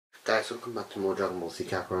Guys, welcome back to more Dragon Ball Z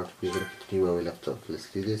Kakarot. We're going to continue where we left off. Let's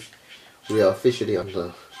do this. We are officially on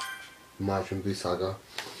the Majin Buu saga.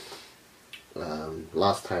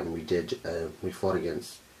 Last time we fought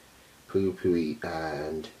against Pui Pui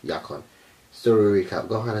and Yakon. Story recap: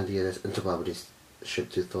 Gohan and the others enter Babidi's ship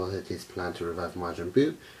to thwart his plan to revive Majin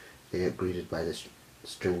Buu. They get greeted by the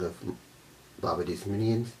string of Babidi's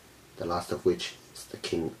minions, the last of which is the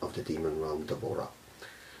king of the demon realm, Dabura.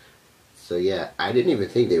 So yeah, I didn't even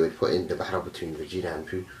think they would put in the battle between Vegeta and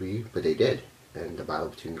Pui Pui, but they did. And the battle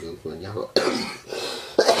between Goku and Yako.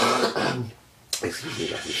 Excuse me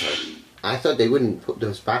guys, I'm sorry. I thought they wouldn't put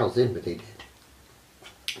those battles in, but they did.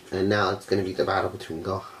 And now it's going to be the battle between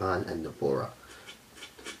Gohan and Dabura.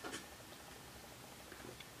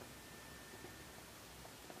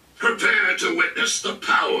 Prepare to witness the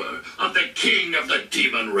power of the king of the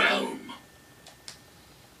demon realm.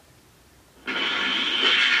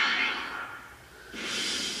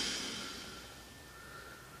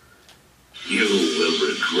 You will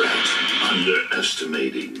regret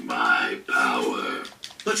underestimating my power.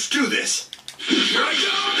 Let's do this!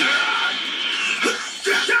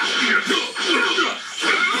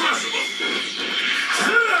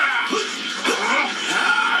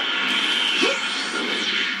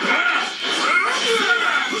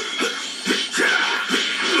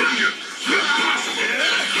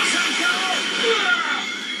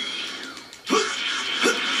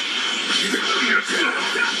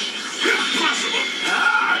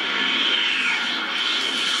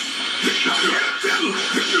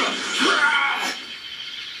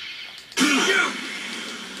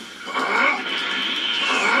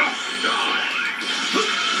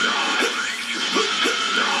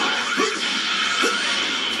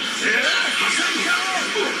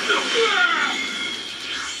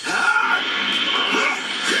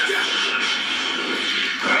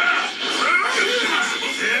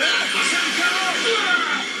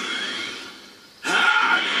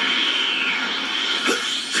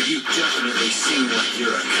 Seem like you're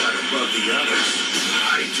a cut above the others.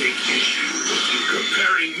 I take issue with you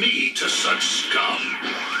comparing me to such scum.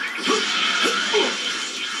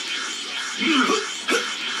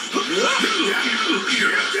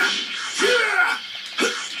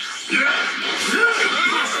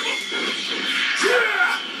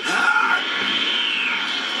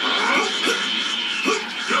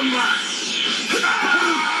 Come on.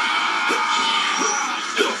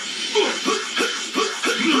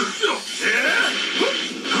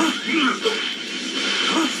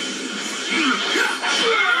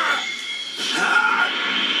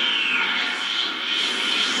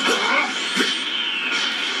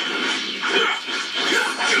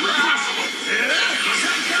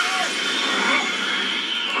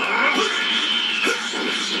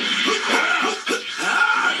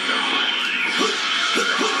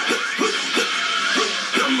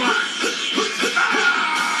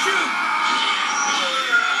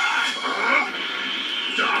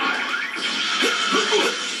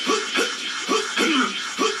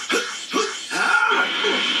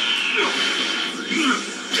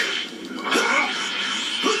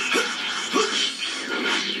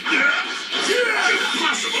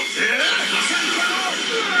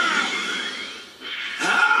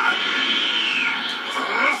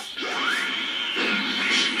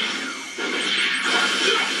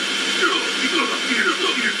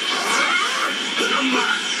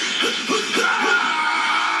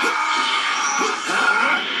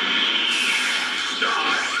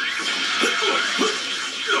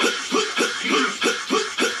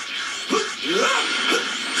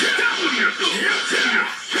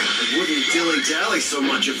 Dilly-dally so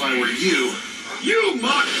much if I were you. You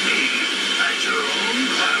mock me at your own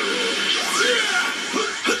peril.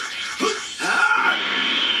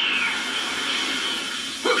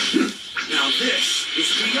 Now this is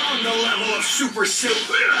beyond the level of Super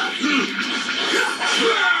Silver.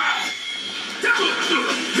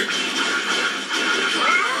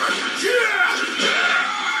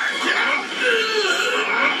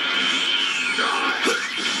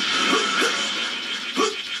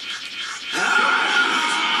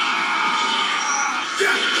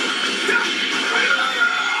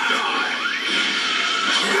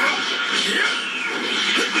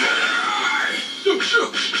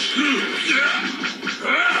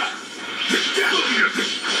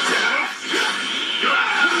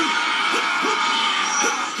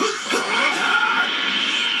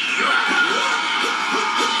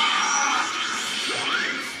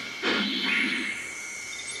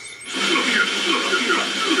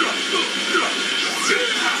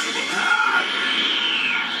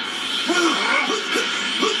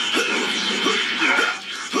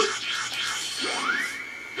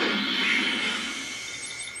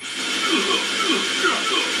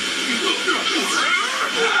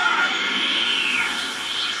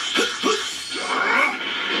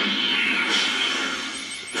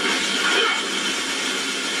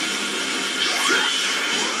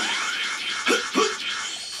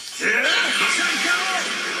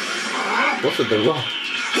 What's with the rock?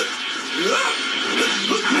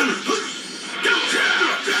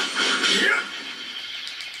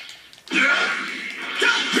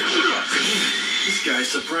 This guy's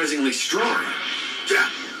surprisingly strong.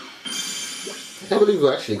 I can't believe we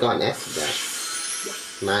actually got an S of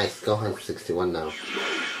that. Nice, Gohan for 61 now.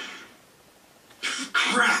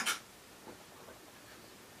 Crap!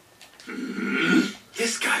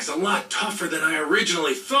 This guy's a lot tougher than I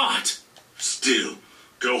originally thought. Still,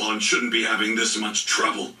 Gohan shouldn't be having this much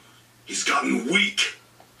trouble. He's gotten weak.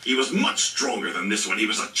 He was much stronger than this when he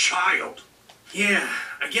was a child. Yeah,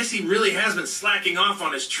 I guess he really has been slacking off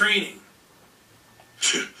on his training.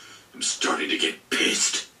 I'm starting to get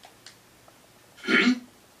pissed.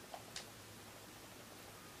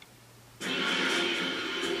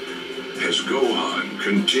 As Gohan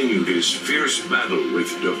continued his fierce battle with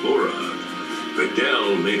Deborah,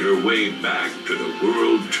 Videl made her way back to the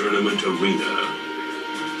World Tournament arena.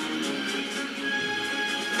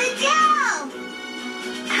 Videl!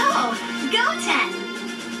 Oh, Goten!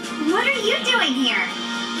 What are you doing here?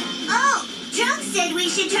 Oh, Trunks said we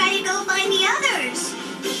should try to go find the others.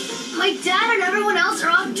 My dad and everyone else are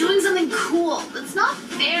off doing something cool. That's not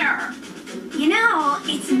fair. You know,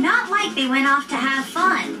 it's not like they went off to have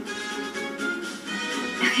fun.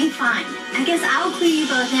 Okay, fine. I guess I'll clue you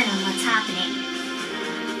both in on what's happening.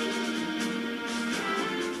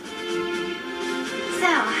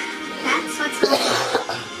 So, that's what's going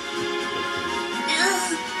on.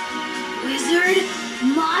 Wizard?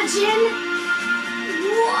 Majin?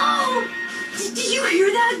 Whoa! Did you hear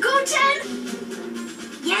that, Goten?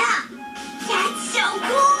 Yeah, that's so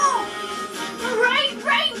cool! Right?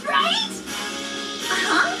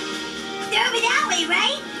 Uh-huh. They're over that way,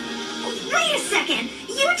 right? Wait a second.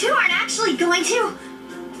 You two aren't actually going to...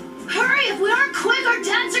 Hurry! If we aren't quick, our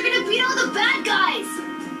dads are gonna beat all the bad guys!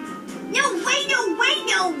 No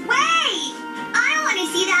way! I want to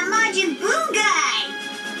see that Majin Buu guy!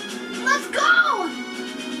 Let's go!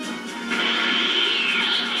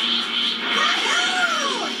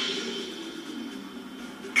 Woohoo!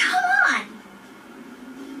 Come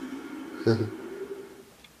on!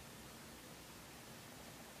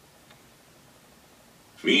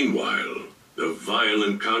 Meanwhile, the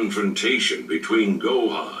violent confrontation between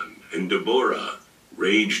Gohan and Deborah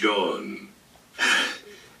raged on.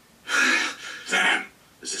 Damn,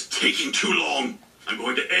 this is taking too long. I'm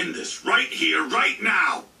going to end this right here, right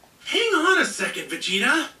now. Hang on a second,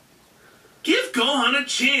 Vegeta. Give Gohan a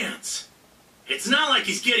chance. It's not like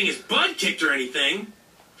he's getting his butt kicked or anything.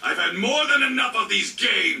 I've had more than enough of these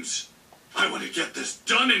games. I want to get this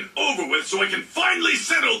done and over with so I can finally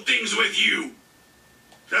settle things with you.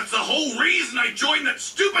 That's the whole reason I joined that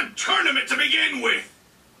stupid tournament to begin with.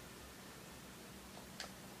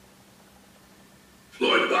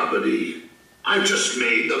 Lord Babidi, I've just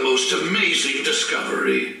made the most amazing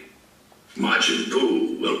discovery. Majin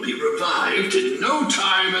Buu will be revived in no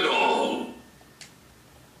time at all.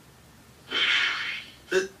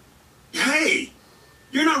 Hey!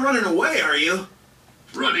 You're not running away, are you?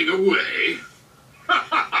 Running away?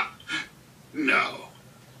 No.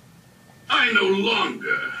 I no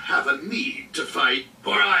longer have a need to fight,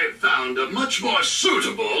 for I've found a much more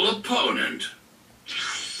suitable opponent.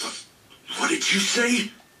 What did you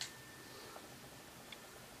say?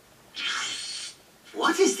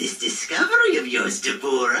 What is this discovery of yours,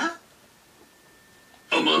 Deborah?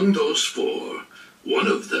 Among those four, one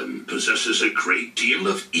of them possesses a great deal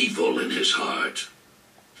of evil in his heart.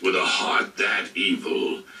 With a heart that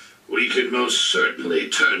evil, we can most certainly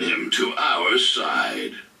turn him to our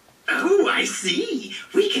side. Oh, I see.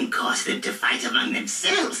 We can cause them to fight among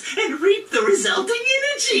themselves and reap the resulting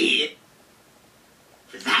energy.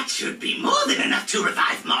 That should be more than enough to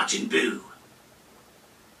revive Majin Buu.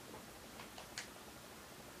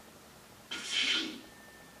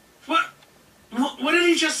 What did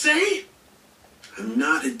he just say? I'm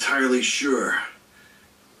not entirely sure.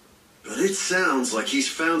 But it sounds like he's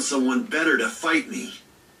found someone better to fight me.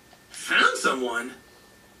 Found someone?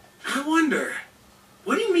 I wonder.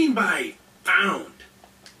 What do you mean by found?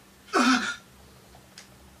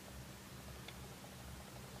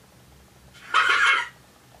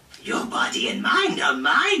 Your body and mind are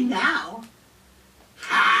mine now.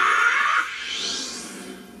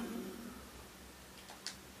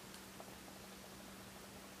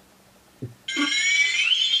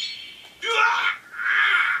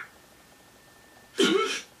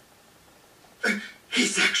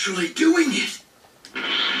 He's actually doing it.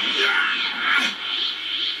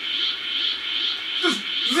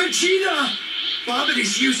 Vegeta!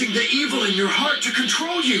 Babidi's using the evil in your heart to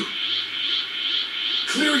control you.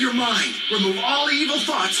 Clear your mind. Remove all evil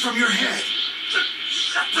thoughts from your head.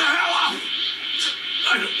 Shut the hell up!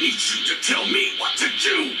 I don't need you to tell me what to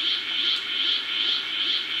do.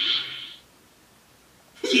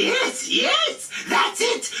 Yes, that's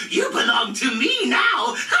it. You belong to me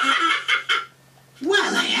now.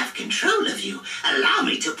 While I have control of you, allow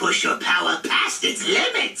me to push your power past its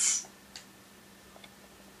limits.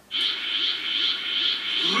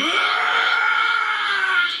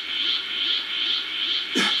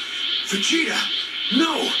 Vegeta!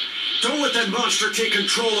 No! Don't let that monster take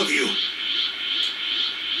control of you!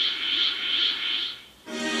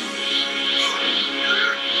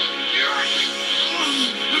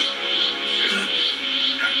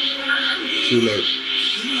 Too late.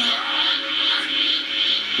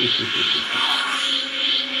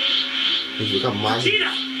 He's become mine.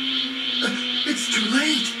 Vegeta! It's too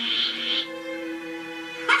late!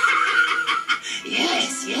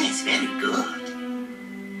 Yes, very good.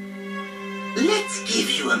 Let's give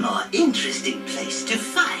you a more interesting place to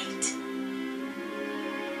fight.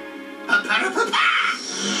 Pa-pa-ra-pa-pa!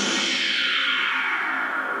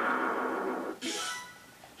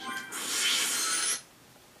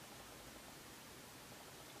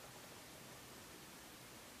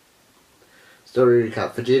 Story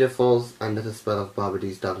recap. Vegeta falls under the spell of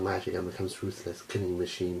Babidi's dark magic and becomes ruthless, killing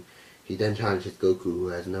machine. He then challenges Goku, who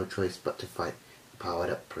has no choice but to fight the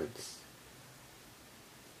powered-up Prince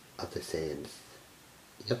of the Saiyans.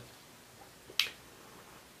 Yep.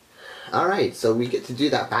 Alright, so we get to do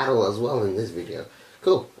that battle as well in this video.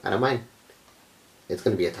 Cool, I don't mind. It's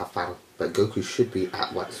going to be a tough battle, but Goku should be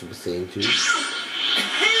at what Super Saiyan 2.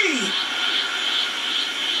 Hey!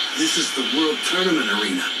 This is the World Tournament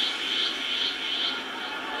Arena.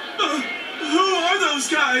 Who are those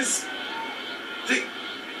guys?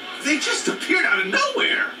 They just appeared out of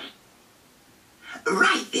nowhere.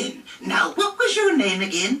 Right then. Now, what was your name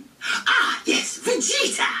again? Ah, yes,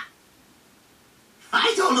 Vegeta.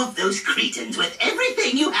 Fight all of those cretins with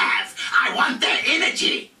everything you have. I want their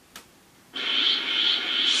energy.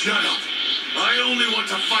 Shut up. I only want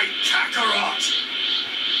to fight Kakarot.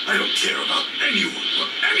 I don't care about anyone or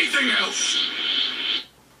anything else.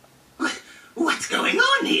 What's going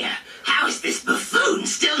on here? How is this buffoon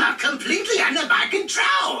still not completely under my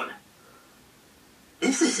control?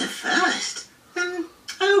 This is a first.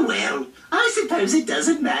 Oh well, I suppose it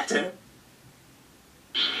doesn't matter.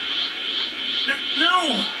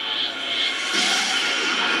 No!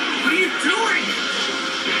 What are you doing?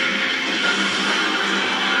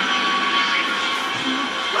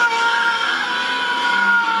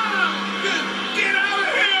 Get out of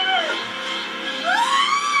here!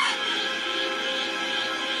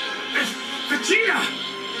 Vegeta!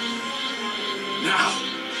 Now,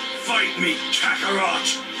 fight me, Kakarot.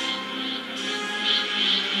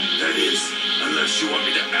 That is, unless you want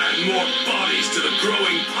me to add more bodies to the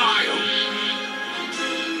growing pile.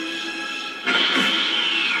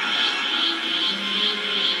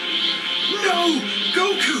 No!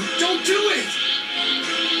 Goku, don't do it!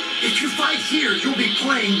 If you fight here, you'll be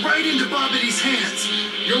playing right into Babidi's hands.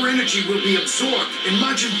 Your energy will be absorbed, and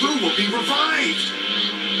Majin Buu will be revived.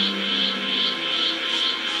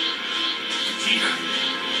 Vegeta,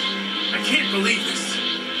 I can't believe this.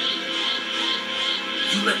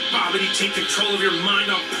 You let Babidi take control of your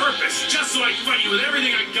mind on purpose, just so I fight you with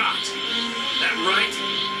everything I got. That right?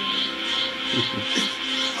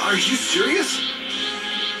 Are you serious?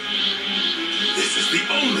 This is the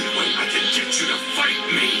only way I can get you to fight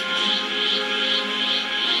me.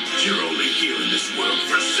 You're only here in this world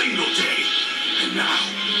for a single day. And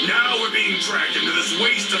now we're being dragged into this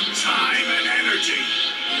waste of time and energy.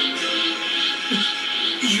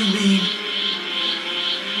 You mean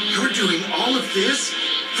you're doing all of this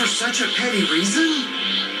for such a petty reason?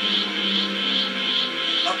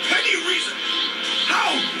 A petty reason?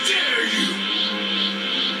 How dare you?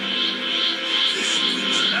 This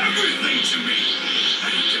means everything to me. I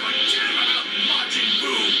don't give a damn about Majin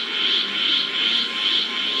Buu.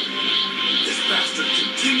 This bastard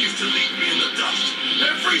continues to leave me in the dust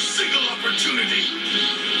every single opportunity.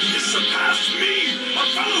 He has surpassed me, a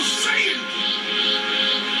fellow Saiyan.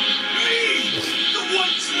 Me, the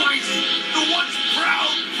once mighty, the once proud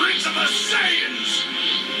Prince of the Saiyans.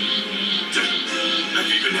 I've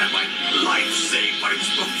even had my life saved by this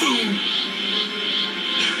buffoon.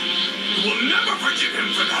 You will never forgive him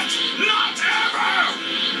for that. Not ever!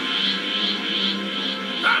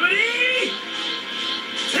 Babidi!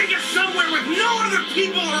 Take us somewhere with no other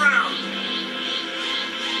people around.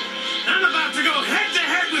 I'm about to go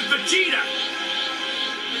head-to-head with Vegeta.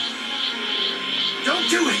 Don't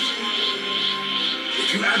do it!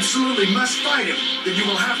 If you absolutely must fight him, then you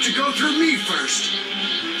will have to go through me first.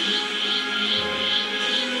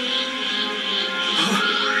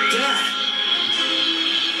 Dad!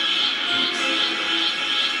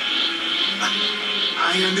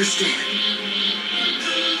 I understand.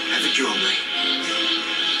 Have it your way.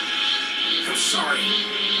 I'm sorry.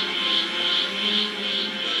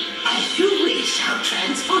 As you wish, I'll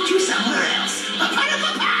transport you somewhere else.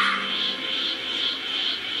 Pa-pa-da-pa-pa!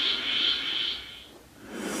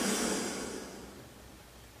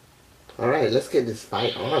 Alright, let's get this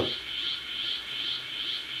fight on.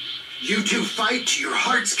 You two fight to your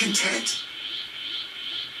heart's content.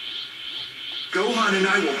 Gohan and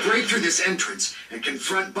I will break through this entrance and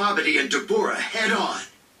confront Babidi and Dabura head on.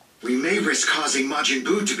 We may risk causing Majin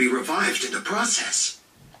Buu to be revived in the process.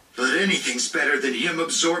 But anything's better than him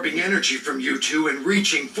absorbing energy from you two and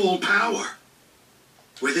reaching full power.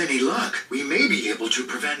 With any luck, we may be able to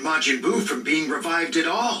prevent Majin Buu from being revived at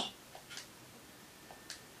all.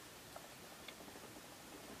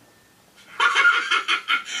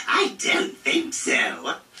 I don't think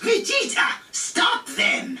so. Vegeta, stop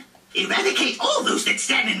them! Eradicate all those that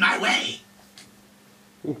stand in my way!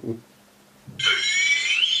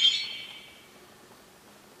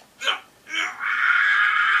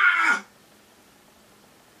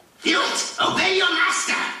 Youth, obey your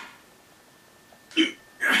master!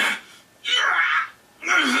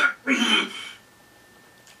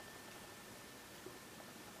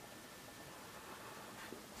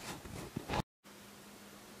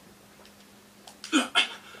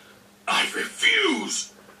 I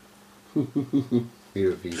refuse! You The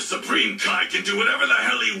refuse. Supreme Kai can do whatever the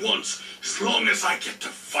hell he wants, as long as I get to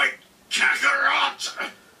fight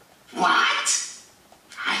Kakarot! What?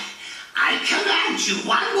 I command you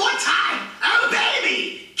one more time! Obey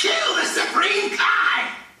me! Kill the Supreme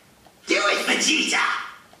Kai! Do it, Vegeta!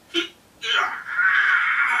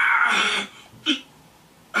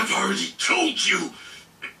 I've already told you!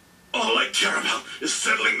 All I care about is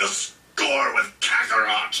settling the score with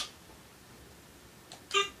Kakarot!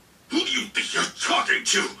 Who do you think you're talking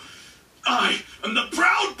to? I am the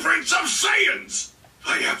proud Prince of Saiyans!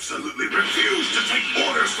 I absolutely refuse to take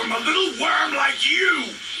orders from a little worm like you!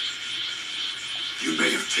 You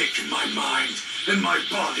may have taken my mind and my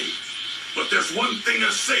body, but there's one thing a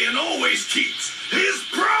Saiyan always keeps, his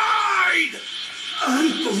pride!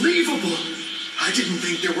 Unbelievable! I didn't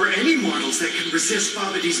think there were any mortals that could resist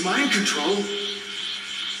Babidi's mind control.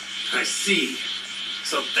 I see.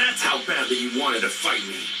 So that's how badly you wanted to fight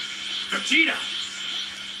me. Vegeta!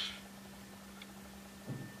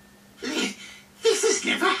 This has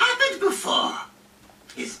never happened before.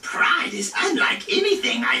 His pride is unlike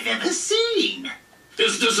anything I've ever seen.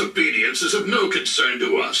 His disobedience is of no concern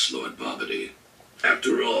to us, Lord Babidi.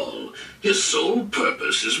 After all, his sole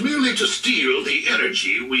purpose is merely to steal the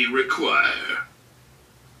energy we require.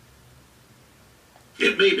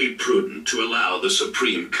 It may be prudent to allow the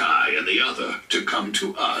Supreme Kai and the other to come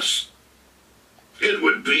to us. It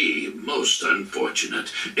would be most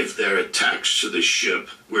unfortunate if their attacks to the ship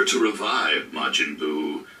were to revive Majin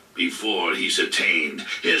Buu before he's attained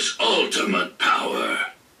his ultimate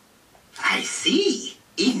power. I see.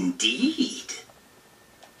 Indeed.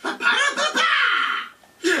 Pa-pa-da-pa-pa!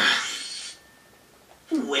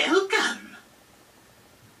 Welcome.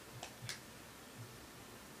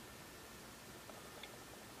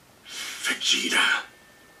 Vegeta.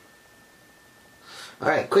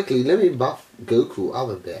 Alright, quickly, let me buff Goku up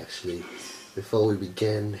a bit actually. Before we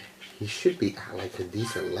begin, he should be at like a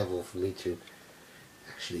decent level for me to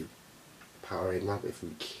actually power him up if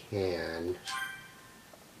we can.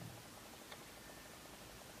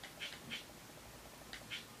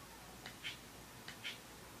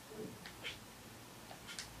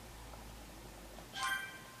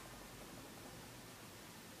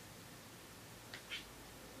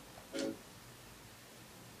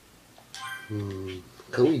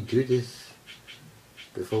 Can we do this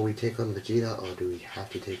before we take on Vegeta, or do we have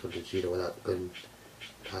to take on Vegeta without going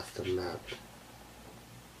past the map?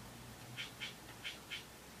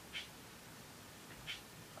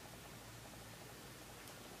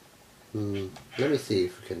 Let me see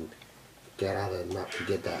if we can get out of the map to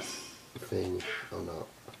get that thing. Oh no.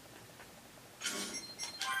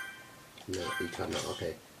 No, we cannot.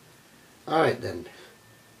 Okay. Alright then.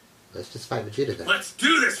 Let's just fight Vegeta then. Let's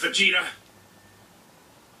do this, Vegeta!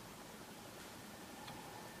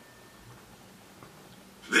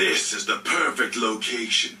 This is the perfect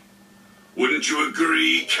location. Wouldn't you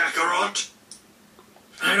agree, Kakarot?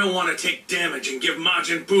 I don't want to take damage and give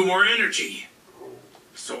Majin Buu more energy.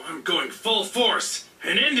 So I'm going full force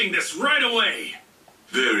and ending this right away.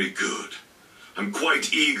 Very good. I'm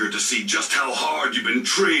quite eager to see just how hard you've been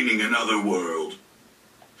training in Otherworld.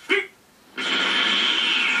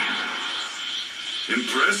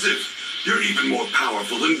 Impressive. You're even more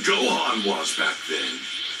powerful than Gohan was back then.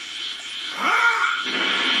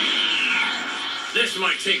 This This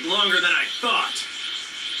might take longer than I thought.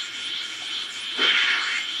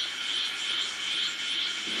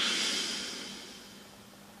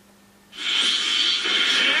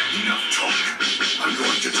 Enough talk. I'm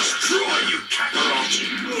going to destroy you,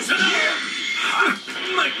 Kakarot. Loosen up!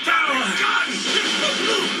 My power!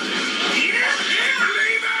 Leave it!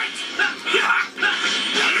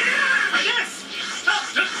 For this!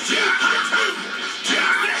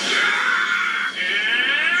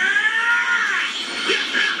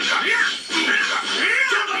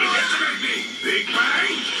 Don't underestimate me, Big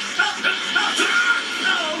Bang!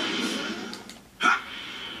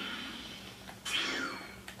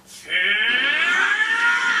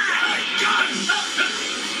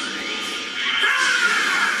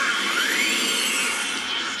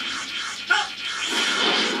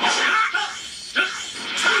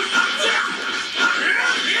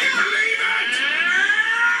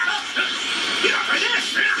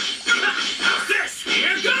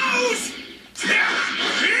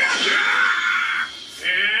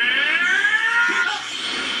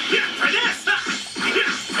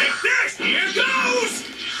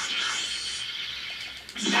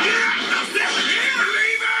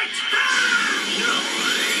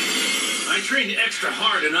 I trained extra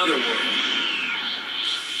hard in other worlds.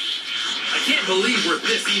 I can't believe we're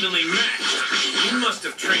this evenly matched. You must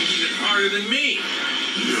have trained even harder than me.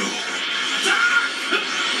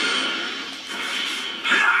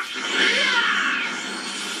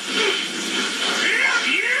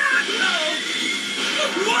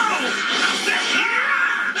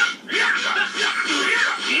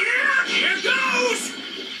 Here goes!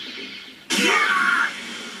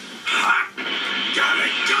 Got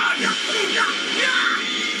it, got it!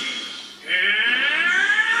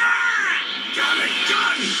 Got it,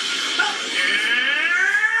 got it!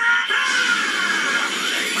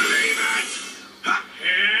 Believe it!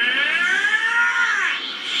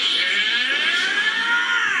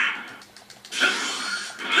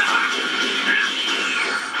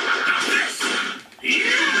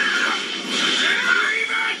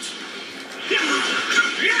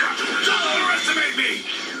 Don't underestimate me!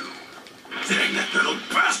 Dang that little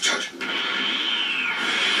bastard!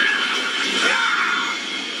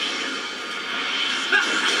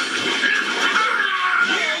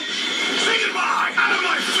 Say goodbye! Out of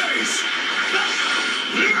my face!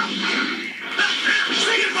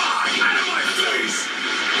 Say goodbye! Out of my face!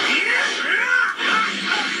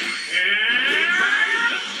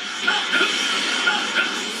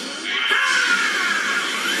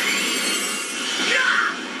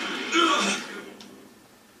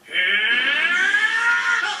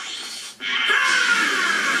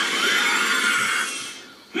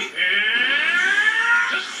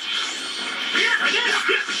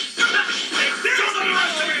 Don't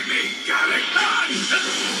underestimate me! Got it done!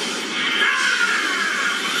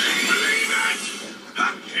 Believe it!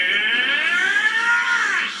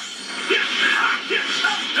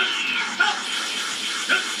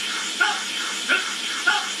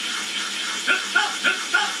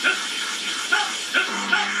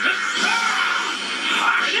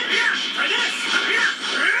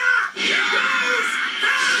 Here goes!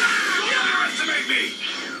 Don't underestimate me!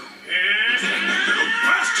 Dang that little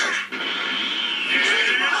bastard! Say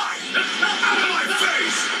goodbye! Out of my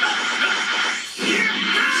face!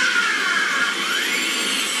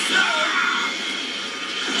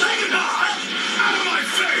 Say goodbye! Out of my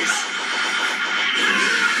face!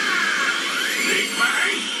 Big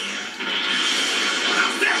Bang!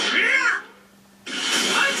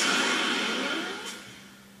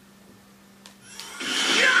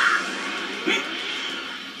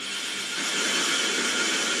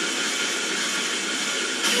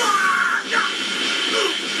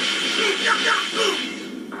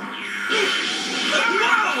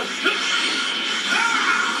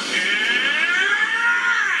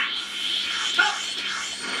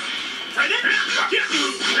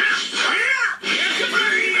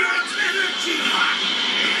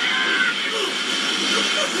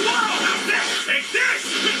 What? Take this!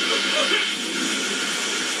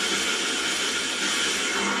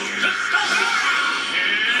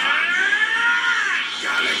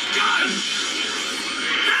 Got it done!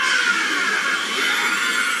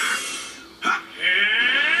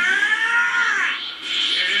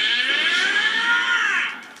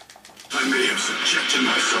 I may have subjected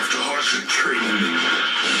myself to harsher training.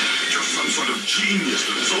 You're some sort of genius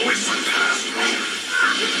that has always surpassed me.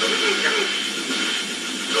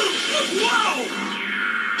 Whoa!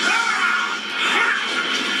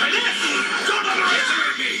 Don't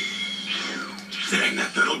underestimate me! Dang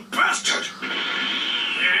that little bastard!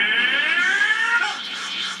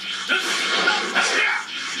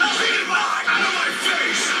 Say goodbye! Out of my face!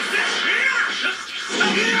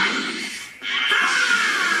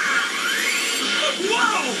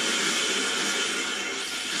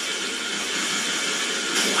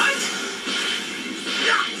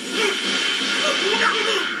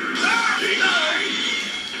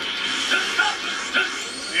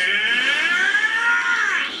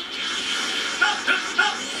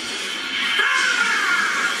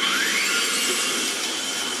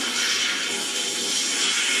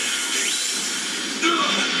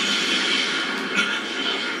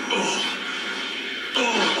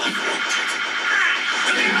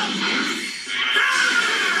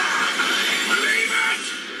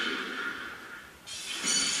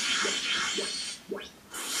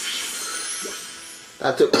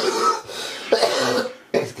 That took...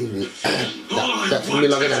 Excuse me. That took me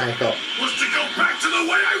longer than I thought. Was to go back to the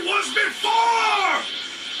way I was before!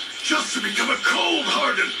 Just to become a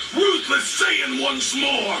cold-hearted, ruthless Saiyan once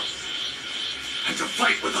more! And to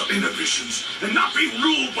fight without inhibitions and not be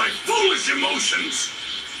ruled by foolish emotions!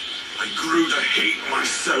 I grew to hate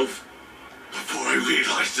myself before I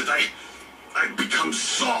realized that I'd become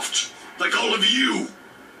soft, like all of you.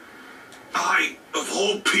 I, of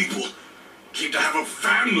all people, came to have a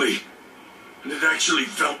family, and it actually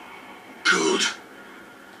felt good.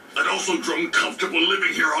 I'd also grown comfortable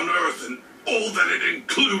living here on Earth and all that it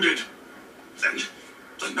included. And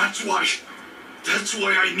that's why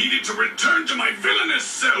I needed to return to my villainous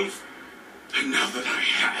self. And now that I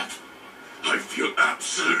have, I feel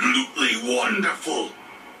absolutely wonderful.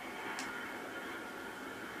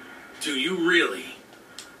 Do you really?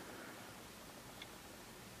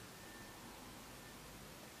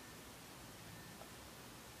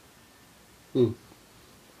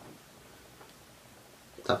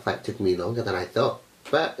 That fight took me longer than I thought,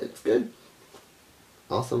 but it's good.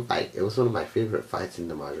 Awesome fight. It was one of my favorite fights in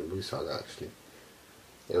the Majin Buu saga, actually.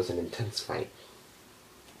 It was an intense fight.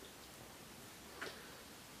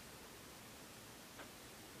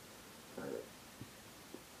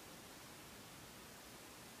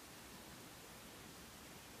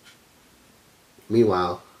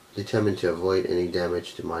 Meanwhile, determined to avoid any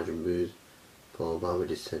damage to Majin Buu's, Paul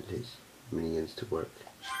Babidi sent his minions to work.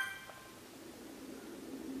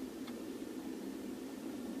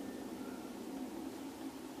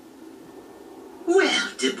 Well,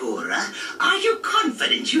 Deborah, are you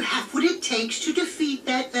confident you have what it takes to defeat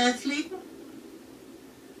that Earthling?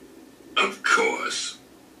 Of course.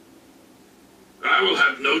 I will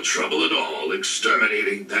have no trouble at all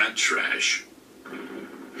exterminating that trash.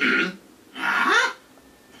 Huh?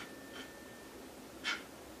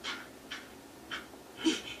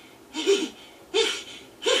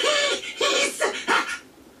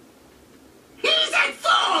 He's at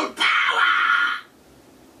full power!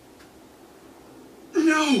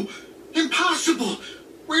 No! Impossible!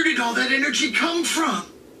 Where did all that energy come from?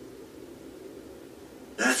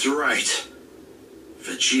 That's right.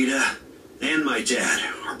 Vegeta and my dad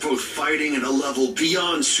are both fighting at a level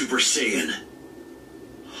beyond Super Saiyan.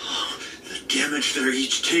 The damage they're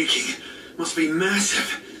each taking must be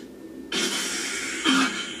massive.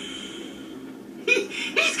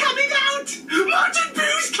 He's coming out! Majin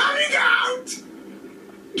Buu's coming out!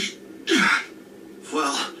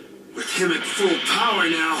 Well, with him at full power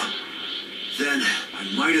now, then I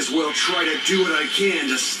might as well try to do what I can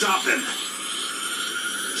to stop him.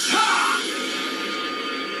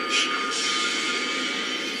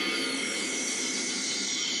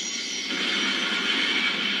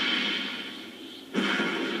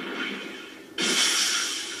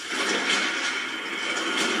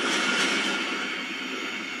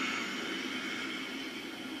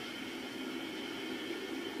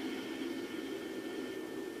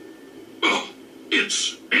 Oh,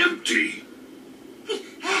 it's empty.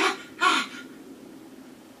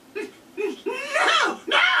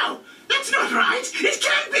 No! That's not right! It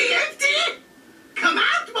can't be empty! Come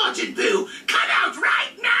out, Majin Buu! Come out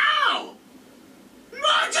right now!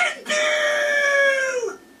 Majin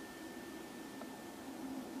Buu!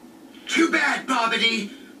 Too bad,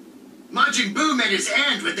 Babidi. Majin Buu met his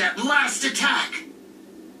end with that last attack.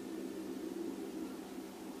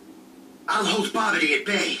 I'll hold Babidi at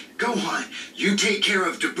bay. Gohan, you take care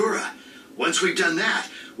of Dabura. Once we've done that,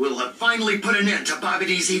 we'll have finally put an end to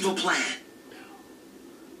Babidi's evil plan.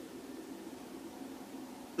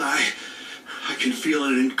 I can feel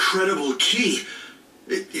an incredible ki.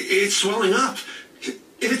 It's swelling up.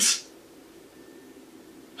 It's...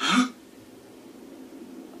 Huh?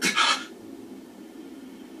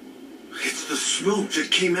 It's the smoke that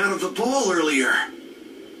came out of the ball earlier.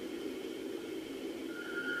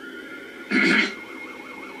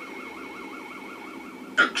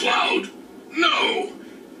 A cloud? No!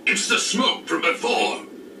 It's the smoke from before.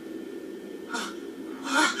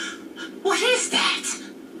 What is that?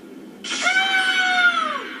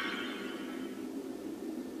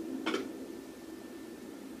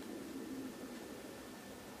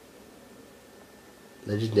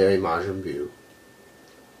 Legendary Majin Buu.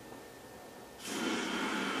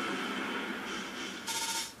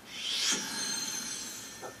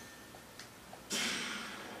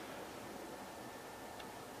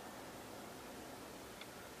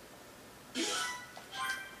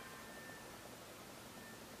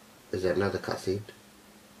 Is there another cutscene?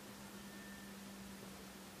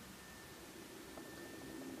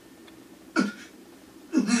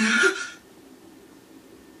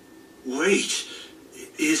 Wait,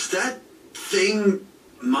 is that thing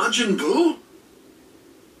Majin Buu?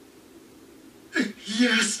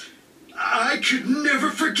 Yes, I could never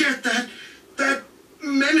forget that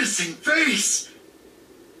menacing face.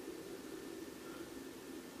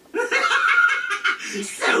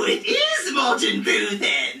 So it is Majin Buu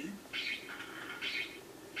then.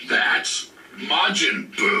 That's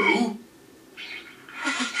Majin Buu?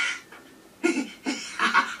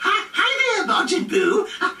 Hi there, Majin Buu.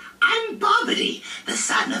 I'm Bobbity, the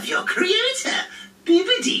son of your creator,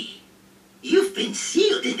 Bibbidi. You've been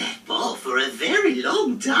sealed in that ball for a very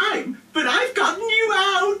long time, but I've gotten you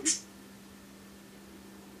out.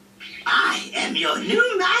 I am your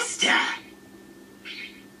new master.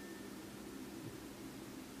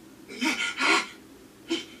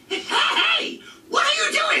 Hey! What are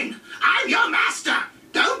you doing? I'm your master.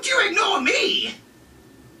 Don't you ignore me.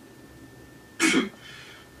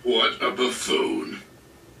 What a buffoon.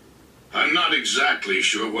 I'm not exactly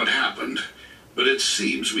sure what happened, but it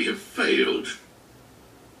seems we have failed.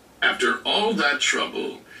 After all that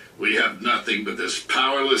trouble, we have nothing but this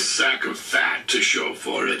powerless sack of fat to show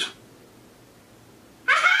for it.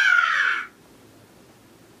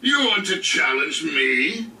 You want to challenge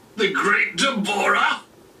me, the great Deborah?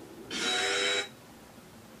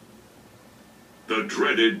 The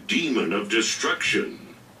dreaded demon of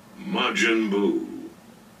destruction, Majin Buu.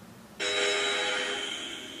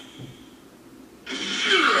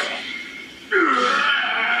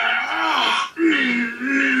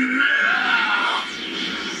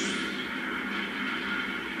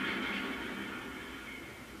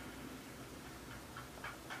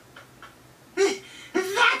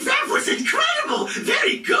 That was incredible!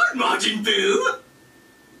 Very good, Majin Buu!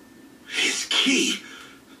 His ki.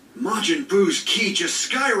 Majin Buu's ki just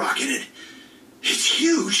skyrocketed. It's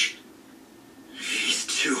huge. He's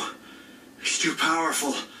too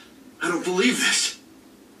powerful. I don't believe this.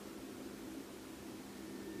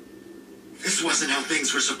 This wasn't how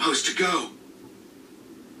things were supposed to go.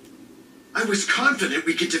 I was confident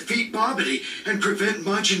we could defeat Bobbity and prevent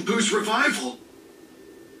Majin Buu's revival.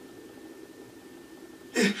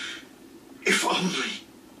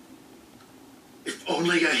 If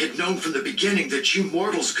only I had known from the beginning that you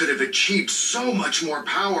mortals could have achieved so much more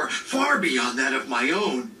power far beyond that of my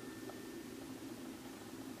own.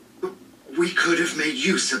 We could have made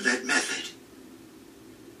use of that method.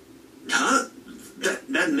 Huh?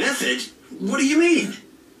 That method? What do you mean?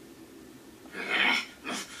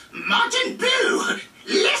 Majin Buu!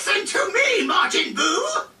 Listen to me, Majin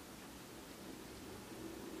Buu!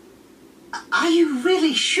 Are you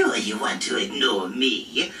really sure you want to ignore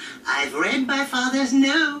me? I've read my father's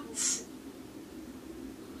notes.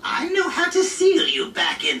 I know how to seal you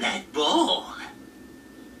back in that ball.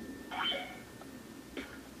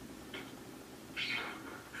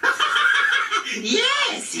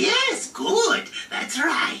 Yes, good. That's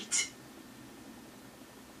right.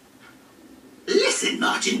 Listen,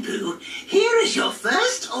 Majin Buu, here is your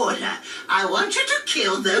first order. I want you to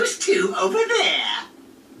kill those two over there.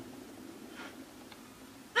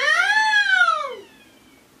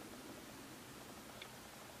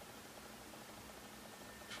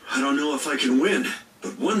 I don't know if I can win,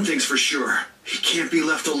 but one thing's for sure. He can't be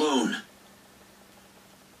left alone.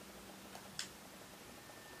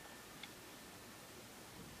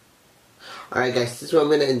 Alright guys, this is where I'm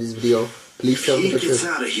gonna end this video. Please don't If he forget gets to...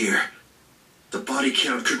 out of here, the body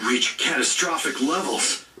count could reach catastrophic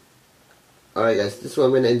levels. Alright guys, this is where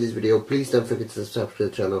I'm gonna end this video. Please don't forget to subscribe to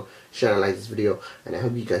the channel, share and like this video, and I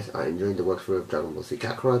hope you guys are enjoying the work of Dragon Ball Z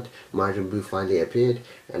Kakarot. Majin Buu finally appeared,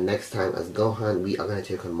 and next time as Gohan we are gonna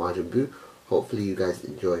take on Majin Buu. Hopefully you guys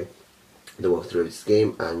enjoy the walkthrough of this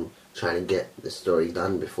game and trying to get the story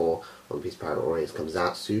done before One Piece Pirate Warriors comes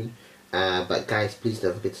out soon. But guys, please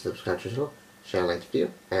don't forget to subscribe to the channel, share and like the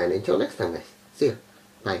video, and until next time guys, see ya,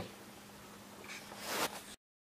 bye.